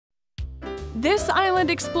This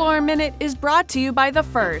Island Explorer Minute is brought to you by The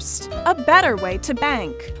First, a better way to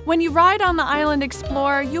bank. When you ride on the Island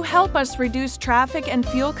Explorer, you help us reduce traffic and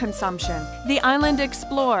fuel consumption. The Island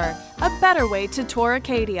Explorer, a better way to tour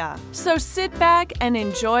Acadia. So sit back and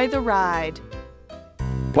enjoy the ride.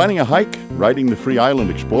 Planning a hike? Riding the free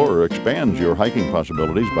Island Explorer expands your hiking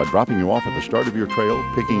possibilities by dropping you off at the start of your trail,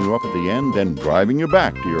 picking you up at the end, then driving you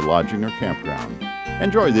back to your lodging or campground.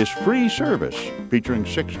 Enjoy this free service featuring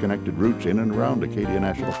 6 connected routes in and around Acadia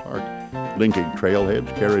National Park, linking trailheads,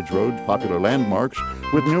 carriage roads, popular landmarks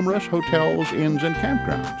with numerous hotels, inns, and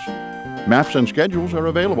campgrounds. Maps and schedules are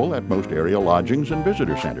available at most area lodgings and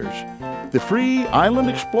visitor centers. The free Island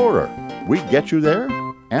Explorer. We get you there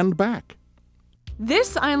and back.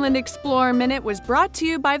 This Island Explorer Minute was brought to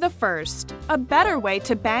you by The First, a better way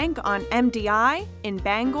to bank on MDI, in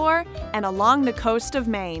Bangor, and along the coast of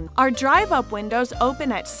Maine. Our drive-up windows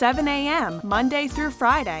open at 7 a.m. Monday through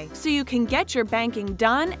Friday, so you can get your banking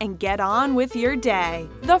done and get on with your day.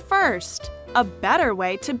 The First, a better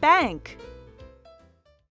way to bank.